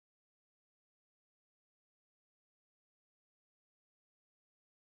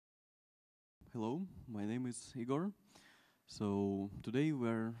Hello, my name is Igor. So today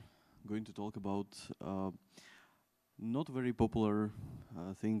we're going to talk about not very popular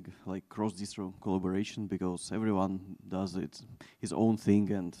thing like cross-distro collaboration, because everyone does his own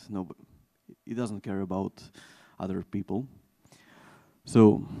thing and he doesn't care about other people.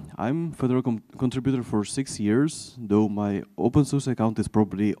 So I'm Fedora contributor for 6 years, though my openSUSE account is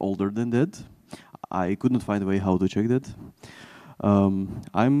probably older than that. I couldn't find a way how to check that.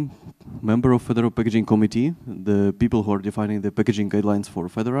 I'm member of Fedora packaging committee, the people who are defining the packaging guidelines for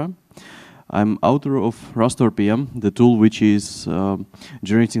Fedora. I'm author of Rust RPM, the tool which is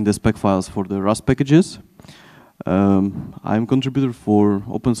generating the spec files for the Rust packages. I'm contributor for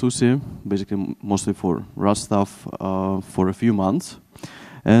openSUSE, basically mostly for Rust stuff, for a few months.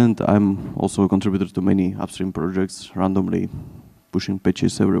 And I'm also a contributor to many upstream projects, randomly pushing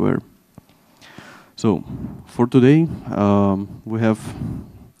patches everywhere. So for today, we have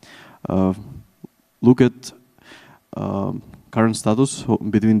look at current status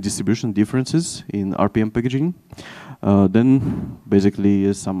between distribution differences in RPM packaging. Then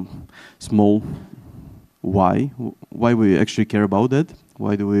basically some small why we actually care about that.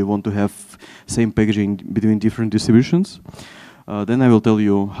 Why do we want to have same packaging between different distributions? Then I will tell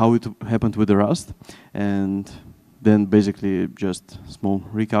you how it happened with the Rust, and then basically just small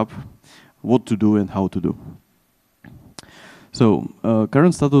recap what to do and how to do. So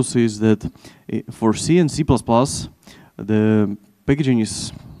current status is that for C and C++, the packaging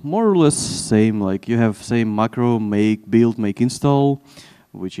is more or less same. Like you have same macro, make, build, make, install,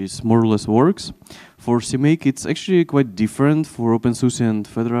 which is more or less works. For CMake, it's actually quite different for openSUSE and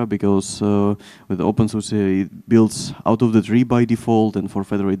Fedora, because with openSUSE it builds out of the tree by default, and for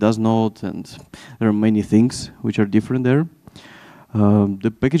Fedora it does not, and there are many things which are different there. The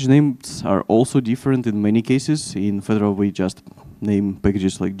package names are also different in many cases. In Fedora we just name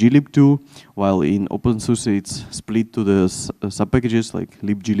packages like glib2, while in openSUSE it's split to the sub-packages like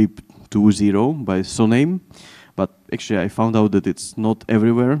libglib20 by soname. But actually I found out that it's not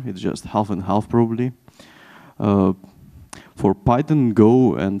everywhere, it's just half and half probably. For Python,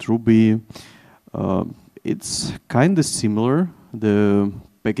 Go and Ruby, it's kind of similar. The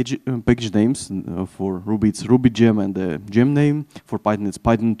package names for Ruby it's RubyGem and the gem name. For Python it's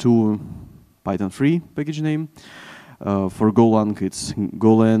Python2, Python3 package name. For Golang it's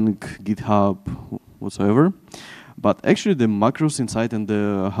Golang, GitHub, whatsoever. But actually the macros inside and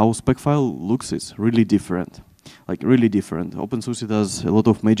the how spec file looks is really different. Like really different. openSUSE does a lot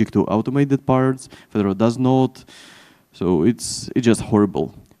of magic to automate that part. Fedora does not. So it's just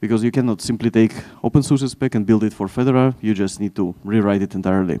horrible, because you cannot simply take openSUSE spec and build it for Fedora. You just need to rewrite it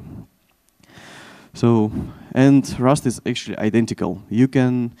entirely. So, and Rust is actually identical. You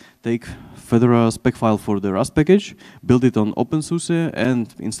can take Fedora spec file for the Rust package, build it on openSUSE,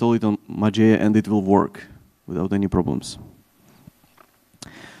 and install it on Mageia, and it will work without any problems.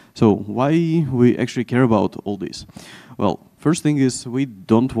 So why we actually care about all this? Well, first thing is we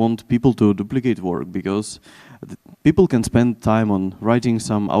don't want people to duplicate work, because people can spend time on writing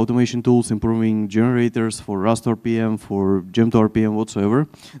some automation tools, improving generators for Rust RPM, for Gem2 RPM, whatsoever.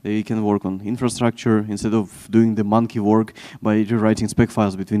 They can work on infrastructure instead of doing the monkey work by rewriting spec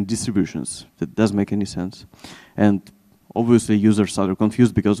files between distributions. That doesn't make any sense. And obviously users are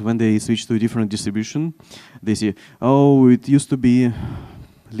confused, because when they switch to a different distribution, they see, oh, it used to be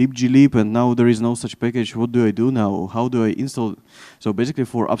libglib and now there is no such package. What do I do now? How do I install? So basically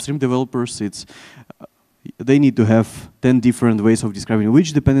for upstream developers, it's they need to have 10 different ways of describing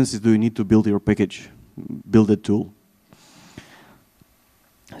which dependencies do you need to build your package, build a tool.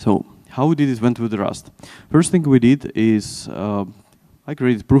 So how did it went with Rust? First thing we did is I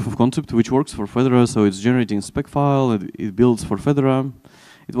created proof of concept which works for Fedora, so it's generating spec file, it builds for Fedora.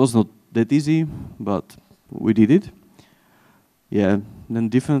 It was not that easy, but we did it. Yeah, then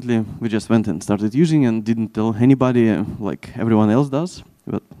definitely we just went and started using and didn't tell anybody like everyone else does,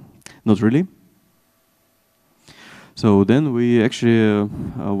 but not really. So then we actually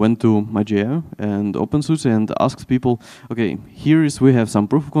went to Mageia and openSUSE and asked people, okay, we have some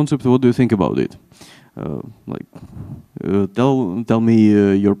proof of concept, what do you think about it? Tell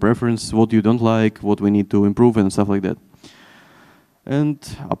me your preference, what you don't like, what we need to improve and stuff like that. And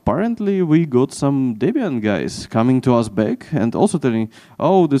apparently we got some Debian guys coming to us back and also telling,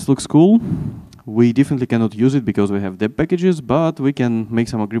 oh, this looks cool. We definitely cannot use it because we have deb packages, but we can make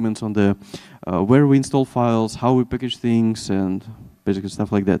some agreements on the where we install files, how we package things, and basically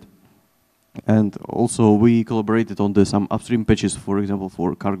stuff like that. And also we collaborated on some upstream patches, for example,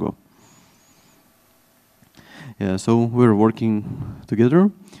 for cargo. Yeah, so we're working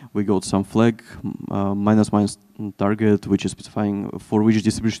together. we got some flag minus minus target, which is specifying for which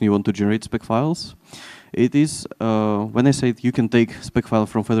distribution you want to generate spec files. It is, when I say you can take spec file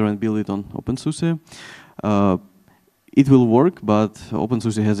from Fedora and build it on openSUSE, it will work, but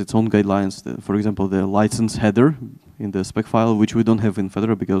openSUSE has its own guidelines. For example, the license header in the spec file, which we don't have in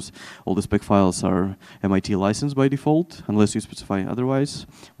Fedora because all the spec files are MIT licensed by default, unless you specify otherwise.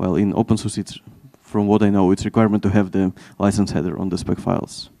 Well, in openSUSE, it's, from what I know, it's requirement to have the license header on the spec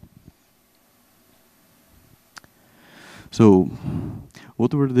files. So,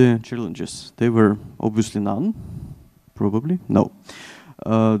 what were the challenges? They were obviously none, probably, no.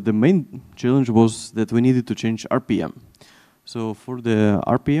 The main challenge was that we needed to change RPM. So for the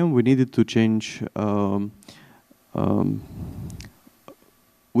RPM, we needed to change,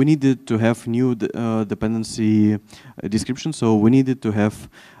 we needed to have new dependency description. So we needed to have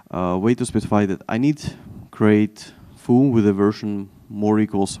a way to specify that I need create foo with a version more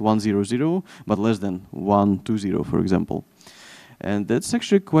equals 100, but less than 120, for example. And that's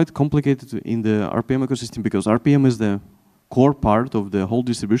actually quite complicated in the RPM ecosystem because RPM is the core part of the whole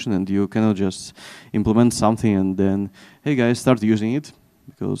distribution, and you cannot just implement something and then, hey guys, start using it,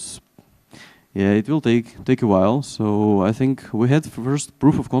 because yeah, it will take a while. So I think we had first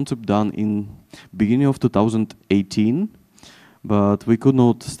proof of concept done in beginning of 2018, but we could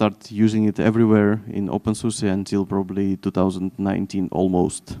not start using it everywhere in openSUSE until probably 2019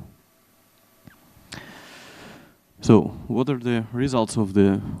 almost. So what are the results of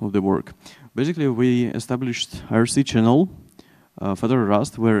the work? Basically, we established IRC channel, Fedora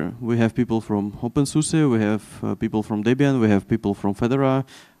Rust, where we have people from openSUSE, we have people from Debian, we have people from Fedora,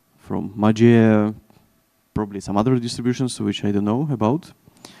 from Mageia, probably some other distributions which I don't know about.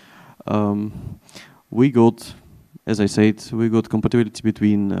 We got, as I said, we got compatibility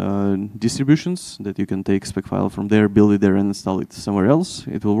between distributions, that you can take spec file from there, build it there, and install it somewhere else.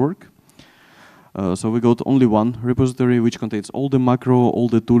 It will work. So we got only one repository which contains all the macro, all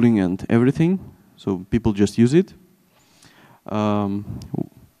the tooling and everything. So people just use it.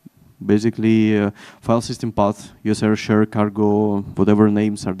 Basically, file system path, user share, cargo, whatever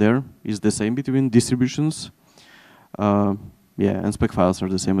names are there is the same between distributions. Yeah, and spec files are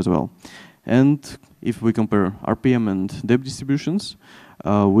the same as well. And if we compare RPM and deb distributions,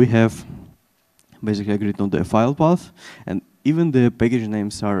 we have basically agreed on the file path, and even the package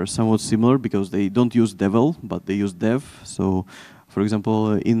names are somewhat similar because they don't use devel, but they use dev. So, for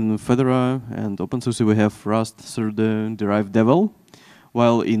example, in Fedora and openSUSE we have Rust derived devel,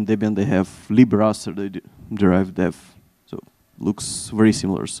 while in Debian they have librust derived dev. So, looks very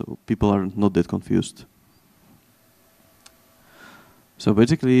similar. So people are not that confused. So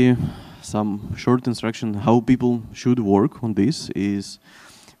basically, some short instruction how people should work on this is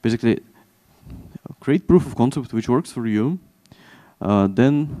basically create proof of concept which works for you.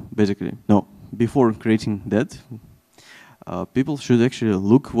 Then basically, no, before creating that, people should actually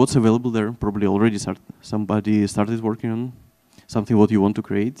look what's available there. Probably already somebody started working on something what you want to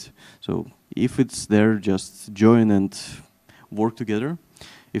create. So if it's there, just join and work together.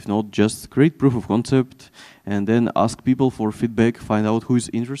 If not, just create proof of concept and then ask people for feedback, find out who is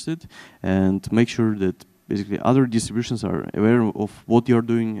interested, and make sure that basically other distributions are aware of what you're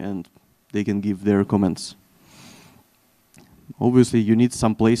doing and they can give their comments. Obviously, you need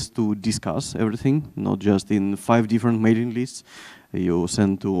some place to discuss everything, not just in 5 different mailing lists. You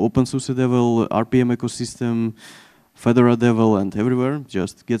send to openSUSE Devel, RPM ecosystem, Fedora Devel, and everywhere.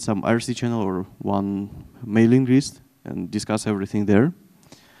 Just get some IRC channel or one mailing list and discuss everything there.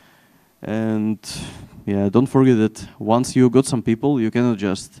 And yeah, don't forget that once you got some people, you cannot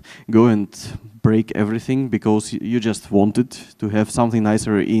just go and break everything because you just wanted to have something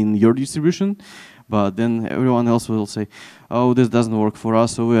nicer in your distribution. But then everyone else will say, oh, this doesn't work for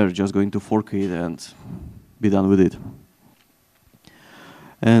us, so we're just going to fork it and be done with it.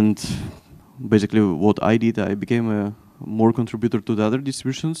 And basically what I did, I became a more contributor to the other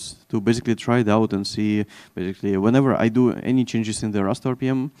distributions to basically try it out and see, basically, whenever I do any changes in the Rust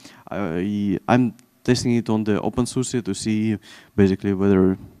RPM, I'm testing it on the openSUSE to see basically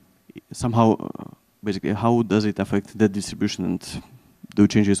whether somehow, basically, how does it affect that distribution and do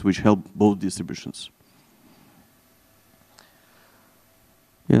changes which help both distributions.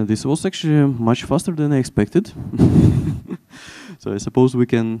 Yeah, this was actually much faster than I expected. So I suppose we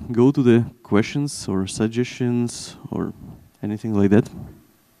can go to the questions or suggestions or anything like that.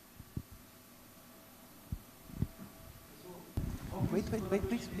 Wait,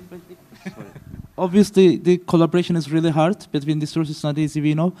 please. Obviously, the collaboration is really hard between distros. It's not easy,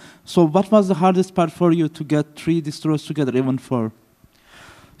 we know. So what was the hardest part for you to get 3 distros together, even 4?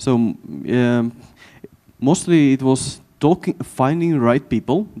 So mostly it was finding right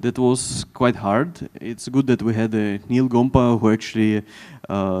people, that was quite hard. It's good that we had Neil Gompa who actually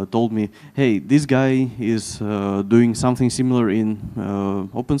told me, hey, this guy is doing something similar in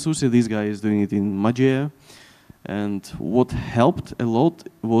openSUSE, this guy is doing it in Mageia. And what helped a lot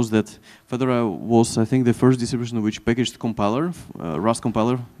was that Fedora was, I think, the first distribution which packaged compiler, Rust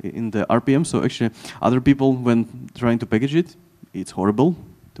compiler in the RPM. So actually, other people, when trying to package it, it's horrible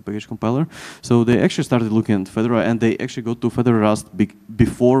to package compiler. So they actually started looking at Fedora, and they actually got to Fedora Rust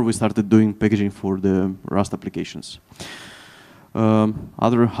before we started doing packaging for the Rust applications.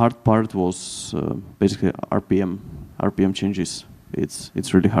 Other hard part was basically RPM changes.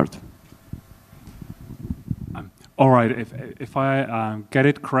 It's really hard. All right, if I get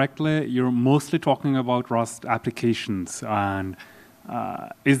it correctly, you're mostly talking about Rust applications. And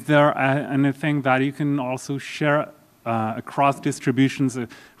is there anything that you can also share across distributions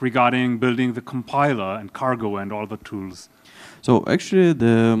regarding building the compiler and cargo and all the tools? So actually,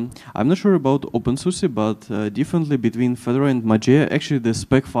 I'm not sure about openSUSE, but differently between Fedora and Mageia, actually the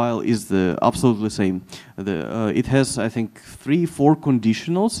spec file is absolutely the same. It has, I think, 3-4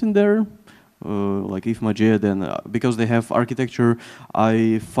 conditionals in there. Like if Mageia, then because they have architecture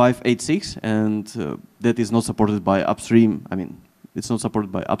i586, and that is not supported by upstream. I mean, it's not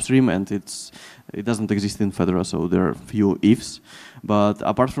supported by upstream, and it doesn't exist in Fedora, so there are few ifs. But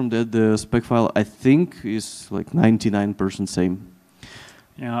apart from that, the spec file I think is like 99% same.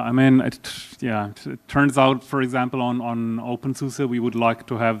 Yeah, I mean, it turns out, for example, on openSUSE, we would like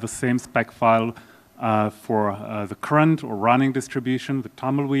to have the same spec file for the current or running distribution, the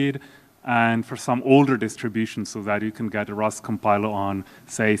tumbleweed, and for some older distributions, so that you can get a Rust compiler on,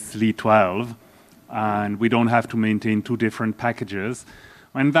 say, SLE 12, and we don't have to maintain 2 different packages.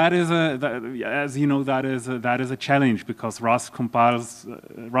 And that is as you know, that is a challenge, because Rust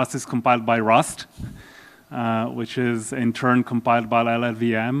is compiled by Rust, which is in turn compiled by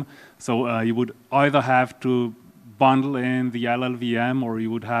LLVM. So you would either have to bundle in the LLVM, or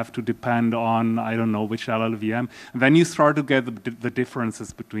you would have to depend on, I don't know which LLVM. And then you start to get the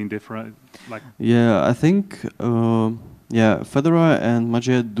differences between different, like. Yeah, I think, Fedora and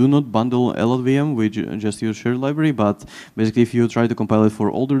Mageia do not bundle LLVM, we just use shared library, but basically if you try to compile it for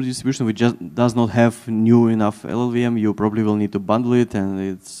older distribution which just does not have new enough LLVM, you probably will need to bundle it, and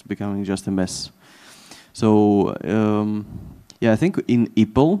it's becoming just a mess. So, I think in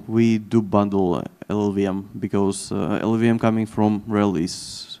EPEL we do bundle LLVM, because LLVM coming from RHEL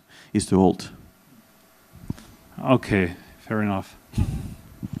is too old. Okay, fair enough.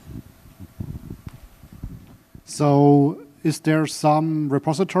 So is there some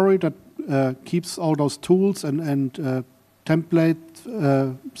repository that keeps all those tools and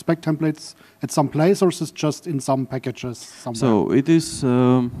spec templates at some place, or is it just in some packages somewhere? So it is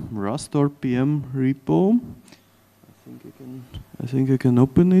Rust RPM repo. I think I can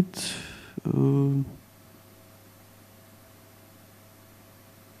open it.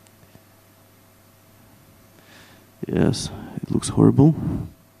 Yes, it looks horrible.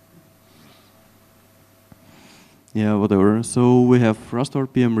 Yeah, whatever. So we have Rust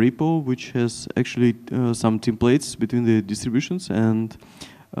RPM repo, which has actually some templates between the distributions, and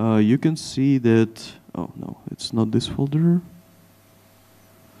you can see that. Oh no, it's not this folder.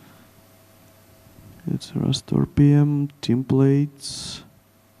 It's Rust RPM templates.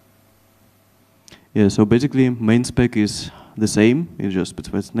 Yeah, so basically main spec is the same. It just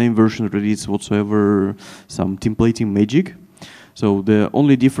specifies name, version, release, whatsoever, some templating magic. So the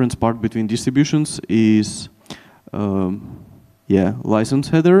only difference part between distributions is license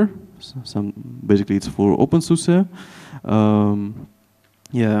header. Basically it's for openSUSE.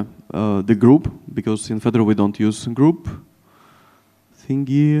 The group, because in Fedora we don't use group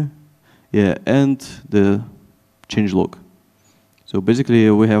thingy. Yeah, and the changelog. So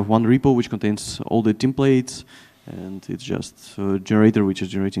basically we have one repo which contains all the templates, and it's just a generator which is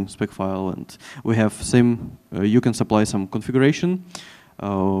generating spec file, and we have same, you can supply some configuration.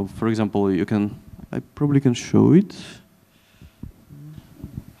 For example, I probably can show it.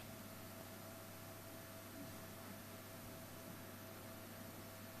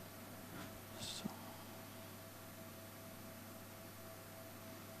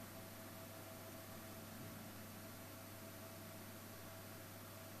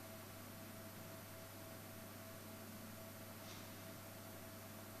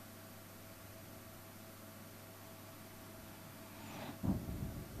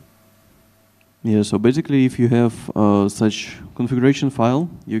 Yeah, so basically if you have such configuration file,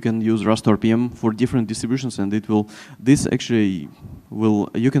 you can use Rust RPM for different distributions, and this actually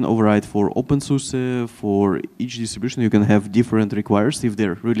you can override for openSUSE. For each distribution, you can have different requires if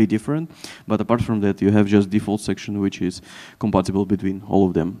they're really different. But apart from that, you have just default section which is compatible between all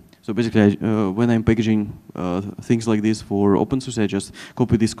of them. So basically, when I'm packaging things like this for openSUSE, I just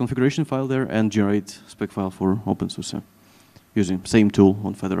copy this configuration file there and generate spec file for openSUSE using same tool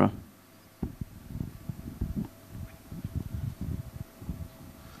on Fedora.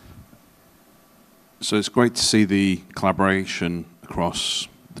 So it's great to see the collaboration across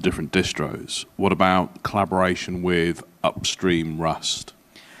the different distros. What about collaboration with upstream Rust?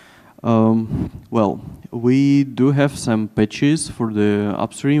 Well, we do have some patches for the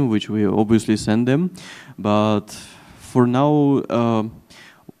upstream, which we obviously send them. But for now,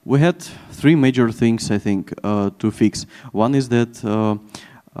 we had three major things, I think, to fix. One is that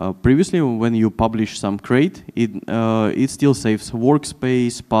previously, when you publish some crate, it still saves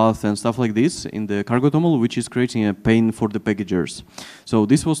workspace, path, and stuff like this in the cargo toml, which is creating a pain for the packagers. So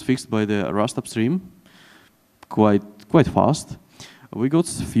this was fixed by the Rust upstream quite fast. We got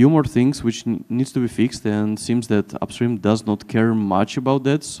a few more things which needs to be fixed, and seems that upstream does not care much about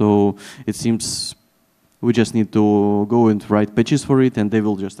that. So it seems we just need to go and write patches for it, and they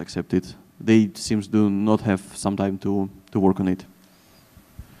will just accept it. They seems do not have some time to work on it.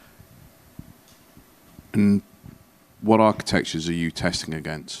 And what architectures are you testing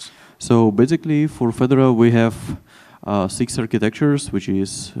against? So basically, for Fedora, we have 6 architectures, which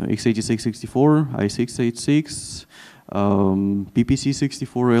is x86-64, i686,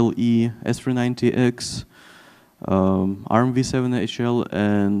 PPC64LE, S390X, ARM v7HL,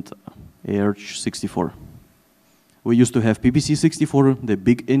 and ARch64. We used to have PPC64, the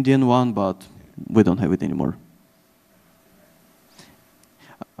big Indian one, but we don't have it anymore.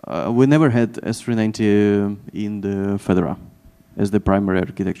 We never had S390 in the Fedora as the primary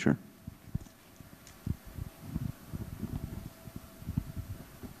architecture.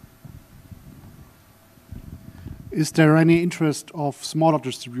 Is there any interest of smaller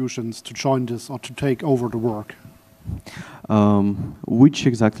distributions to join this or to take over the work? Which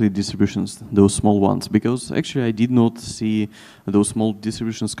exactly distributions, those small ones? Because actually I did not see those small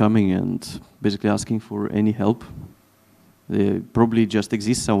distributions coming and basically asking for any help. They probably just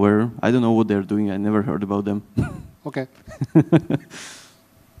exist somewhere. I don't know what they're doing. I never heard about them. Okay.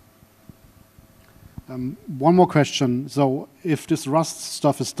 One more question. So if this Rust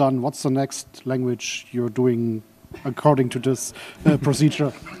stuff is done, what's the next language you're doing according to this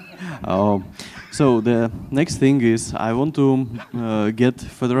procedure? So the next thing is I want to get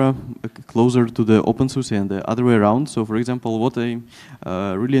Fedora closer to the openSUSE and the other way around. So for example, what I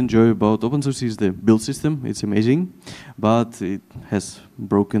really enjoy about openSUSE is the build system. It's amazing, but it has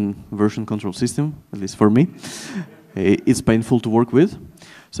broken version control system, at least for me. It's painful to work with.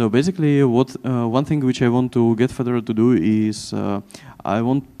 So basically, one thing which I want to get Fedora to do is I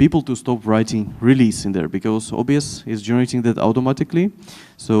want people to stop writing release in there, because OBS is generating that automatically.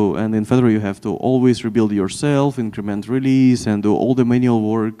 So, and in Fedora you have to always rebuild yourself, increment release, and do all the manual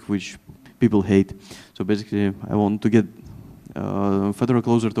work which people hate. So basically, I want to get Fedora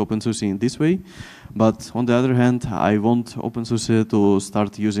closer to openSUSE in this way. But on the other hand, I want openSUSE to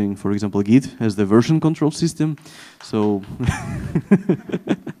start using, for example, Git as the version control system. So,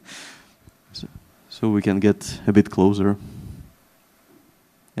 so we can get a bit closer.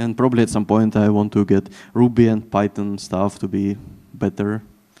 And probably at some point I want to get Ruby and Python stuff to be better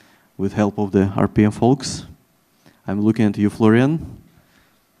with help of the RPM folks. I'm looking at you, Florian.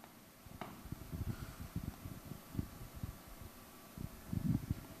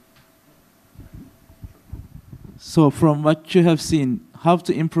 So from what you have seen, how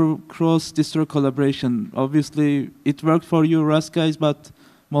to improve cross-distro collaboration? Obviously, it worked for you Rust guys, but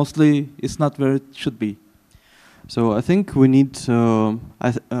mostly it's not where it should be. So I think we need,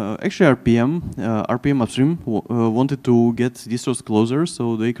 actually RPM upstream wanted to get distros closer,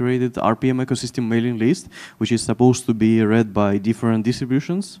 so they created RPM ecosystem mailing list, which is supposed to be read by different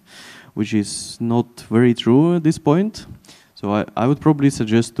distributions, which is not very true at this point. So I would probably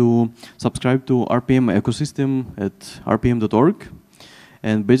suggest to subscribe to RPM ecosystem at rpm.org.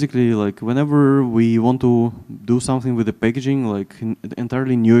 And basically, like whenever we want to do something with the packaging, like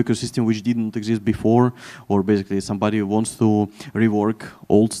entirely new ecosystem which didn't exist before, or basically somebody wants to rework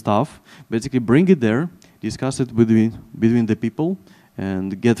old stuff, basically bring it there, discuss it between the people,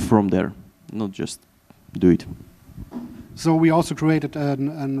 and get from there, not just do it. So we also created a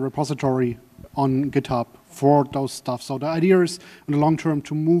repository on GitHub for those stuff. So the idea is, in the long term,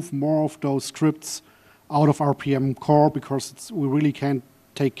 to move more of those scripts out of RPM core, because we really can't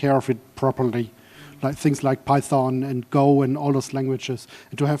take care of it properly. like things like Python and Go and all those languages,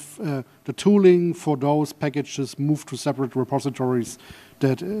 and to have the tooling for those packages moved to separate repositories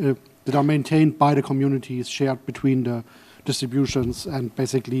that are maintained by the communities, shared between the distributions, and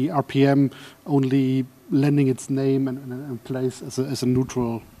basically RPM only lending its name and place as a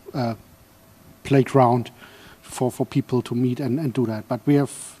neutral playground for people to meet and do that. But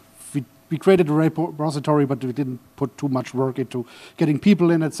we created a repository, but we didn't put too much work into getting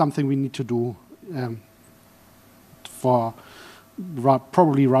people in. It's something we need to do for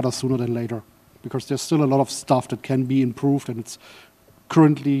probably rather sooner than later, because there's still a lot of stuff that can be improved, and it's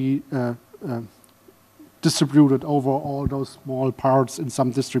currently distributed over all those small parts in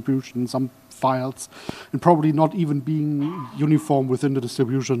some distribution, some files, and probably not even being uniform within the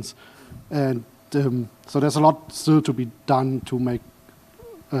distributions. And so there's a lot still to be done to make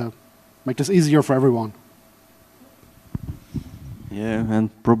this easier for everyone. Yeah, and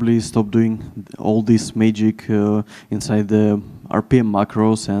probably stop doing all this magic inside the RPM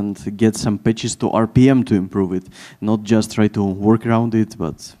macros and get some patches to RPM to improve it. Not just try to work around it,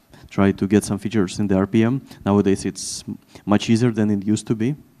 but try to get some features in the RPM. Nowadays it's much easier than it used to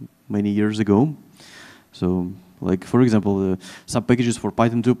be many years ago. So, like for example, some packages for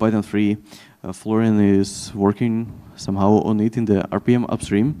Python 2, Python 3, Florian is working somehow on it in the RPM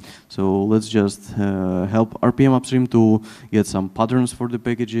upstream. So let's just help RPM upstream to get some patterns for the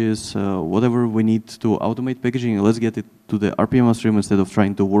packages, whatever we need to automate packaging, let's get it to the RPM upstream instead of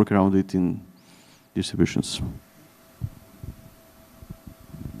trying to work around it in distributions.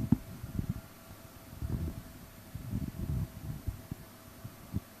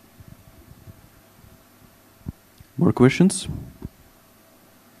 More questions?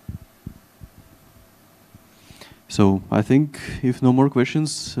 So I think if no more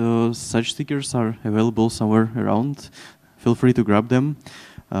questions, such stickers are available somewhere around. Feel free to grab them.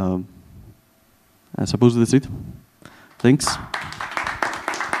 I suppose that's it. Thanks.